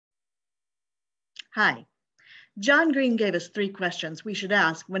Hi. John Green gave us 3 questions we should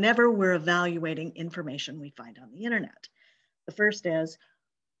ask whenever we're evaluating information we find on the internet. The first is,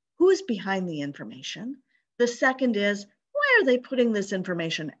 who is behind the information? The second is, why are they putting this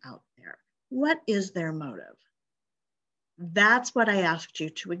information out there? What is their motive? That's what I asked you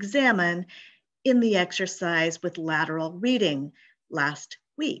to examine in the exercise with lateral reading last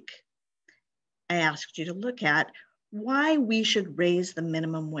week. I asked you to look at why we should raise the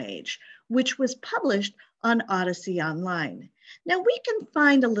minimum wage, which was published on Odyssey Online. Now we can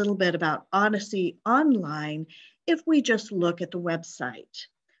find a little bit about Odyssey Online if we just look at the website.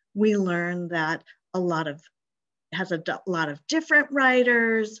 We learn that has a lot of different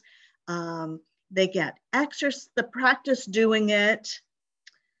writers. They get the practice doing it.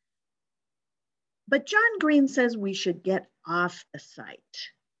 But John Green says we should get off the site.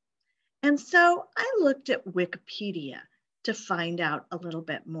 And so I looked at Wikipedia to find out a little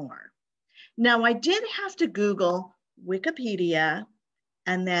bit more. Now I did have to Google Wikipedia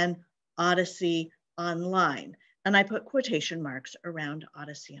and then Odyssey Online. And I put quotation marks around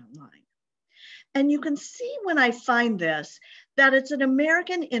Odyssey Online. And you can see when I find this, that it's an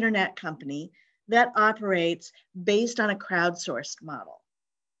American internet company that operates based on a crowdsourced model.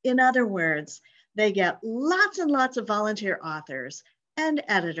 In other words, they get lots and lots of volunteer authors and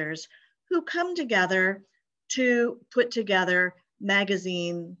editors who come together to put together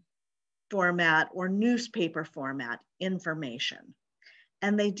magazine format or newspaper format information.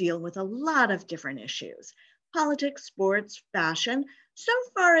 And they deal with a lot of different issues: politics, sports, fashion. So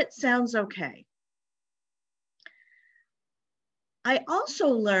far, it sounds okay. I also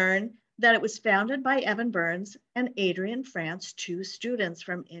learned that it was founded by Evan Burns and Adrian France, 2 students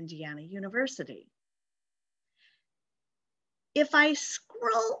from Indiana University. If I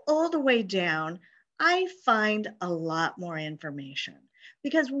scroll all the way down, I find a lot more information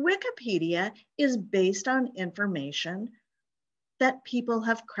because Wikipedia is based on information that people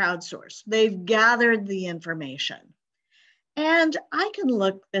have crowdsourced. They've gathered the information. And I can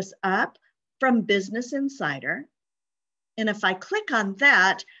look this up from Business Insider. And if I click on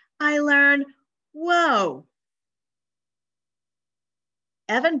that, I learn, whoa,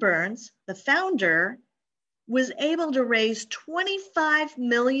 Evan Burns, the founder, was able to raise $25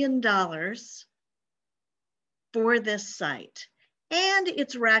 million for this site. And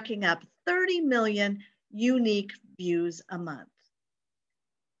it's racking up 30 million unique views a month.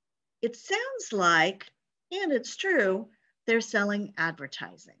 It sounds like, and it's true, they're selling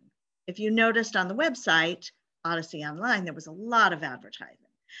advertising. If you noticed on the website, Odyssey Online, there was a lot of advertising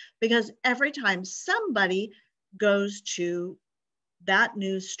because every time somebody goes to that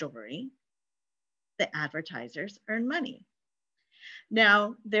news story, the advertisers earn money.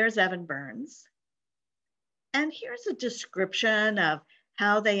 Now, there's Evan Burns. And here's a description of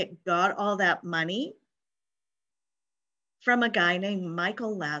how they got all that money from a guy named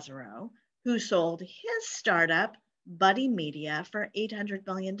Michael Lazaro, who sold his startup, Buddy Media, for $800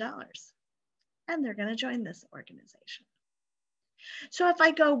 million. And they're going to join this organization. So if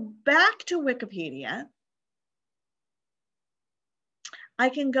I go back to Wikipedia, I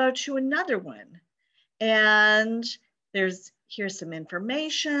can go to another one. And here's some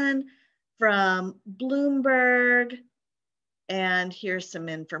information from Bloomberg. And here's some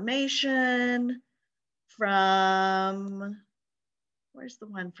information from, where's the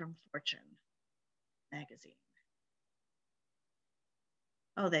one from Fortune magazine?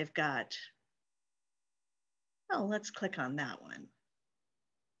 Oh, they've got, oh, let's click on that one.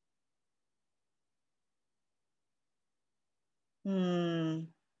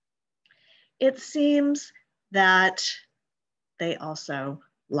 It seems that they also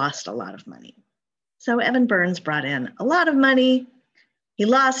lost a lot of money. So Evan Burns brought in a lot of money. He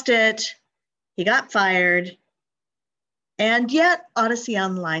lost it. He got fired. And yet Odyssey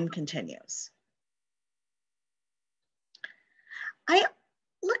Online continues. I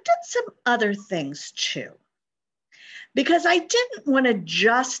looked at some other things too, because I didn't want to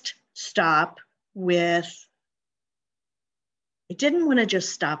just stop with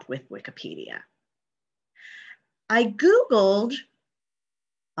Wikipedia. I Googled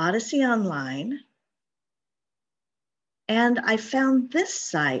Odyssey Online and I found this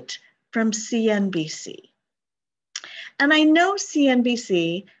site from CNBC. And I know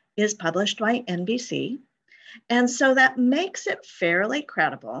CNBC is published by NBC, and so that makes it fairly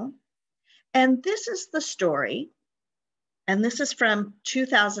credible. And this is the story, and this is from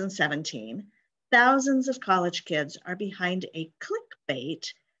 2017. Thousands of college kids are behind a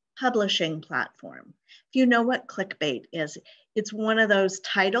clickbait publishing platform. If you know what clickbait is, it's one of those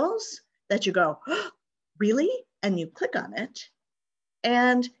titles that you go, oh, really? And you click on it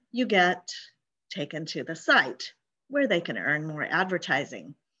and you get taken to the site where they can earn more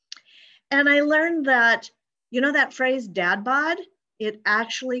advertising. And I learned that, you know, that phrase dad bod, it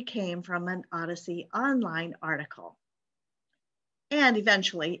actually came from an Odyssey online article. And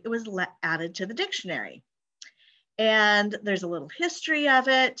eventually it was added to the dictionary. And there's a little history of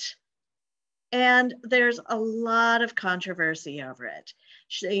it. And there's a lot of controversy over it.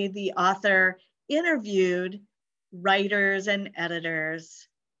 The author interviewed writers and editors.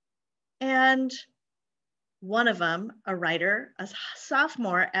 And one of them, a writer, a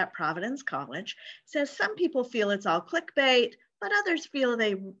sophomore at Providence College, says some people feel it's all clickbait, but others feel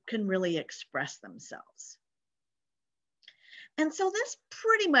they can really express themselves. And so this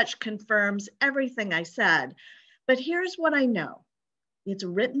pretty much confirms everything I said, but here's what I know. It's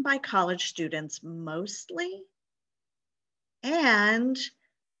written by college students mostly, and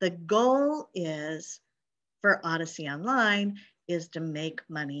the goal is for Odyssey Online is to make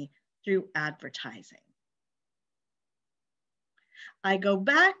money through advertising. I go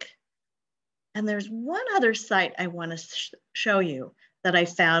back and there's one other site I want to show you that I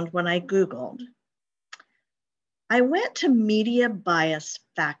found when I Googled. I went to Media Bias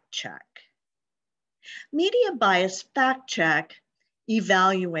Fact Check. Media Bias Fact Check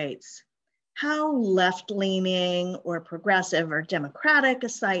evaluates how left-leaning or progressive or democratic a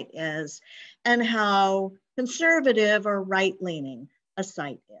site is and how conservative or right-leaning a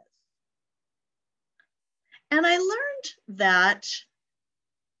site is. And I learned that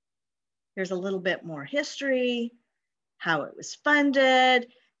here's a little bit more history, how it was funded,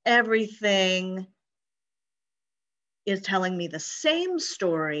 everything is telling me the same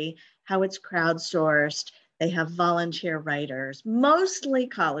story, how it's crowdsourced. They have volunteer writers, mostly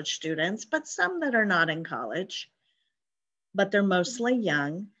college students, but some that are not in college, but they're mostly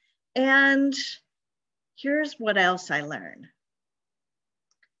young. And here's what else I learned.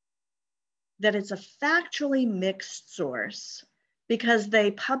 That it's a factually mixed source because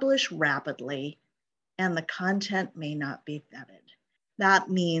they publish rapidly and the content may not be vetted. That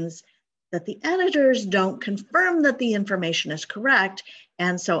means that the editors don't confirm that the information is correct.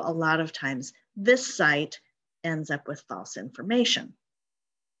 And so a lot of times this site ends up with false information.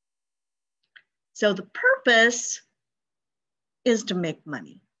 So the purpose is to make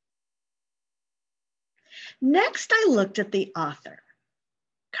money. Next, I looked at the author,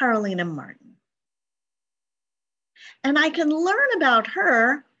 Carolina Martin. And I can learn about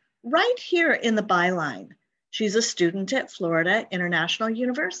her right here in the byline. She's a student at Florida International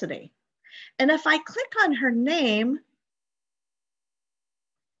University. And if I click on her name,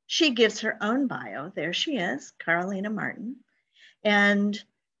 she gives her own bio. There she is, Carolina Martin. And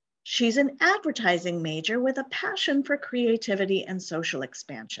she's an advertising major with a passion for creativity and social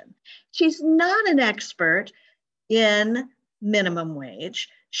expansion. She's not an expert in minimum wage.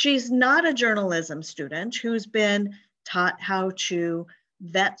 She's not a journalism student who's been taught how to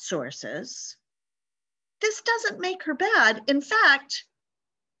vet sources. This doesn't make her bad. In fact,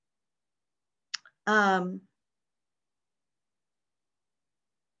 I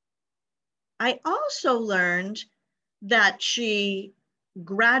also learned that she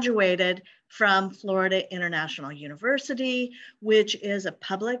graduated from Florida International University, which is a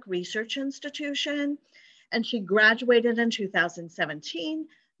public research institution, and she graduated in 2017,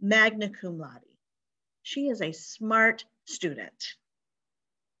 magna cum laude. She is a smart student.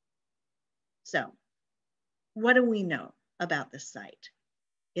 So, what do we know about this site?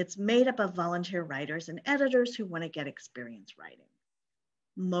 It's made up of volunteer writers and editors who want to get experience writing.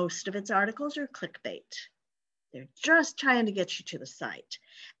 Most of its articles are clickbait. They're just trying to get you to the site.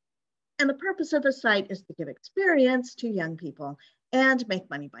 And the purpose of the site is to give experience to young people and make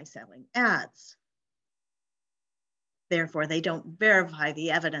money by selling ads. Therefore, they don't verify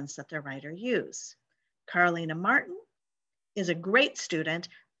the evidence that their writer used. Carolina Martin is a great student,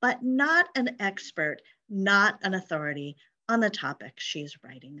 but not an expert, not an authority on the topic she's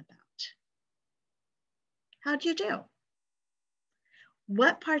writing about. How'd you do?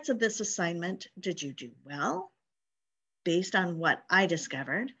 What parts of this assignment did you do well, based on what I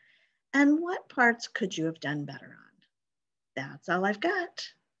discovered, and what parts could you have done better on? That's all I've got.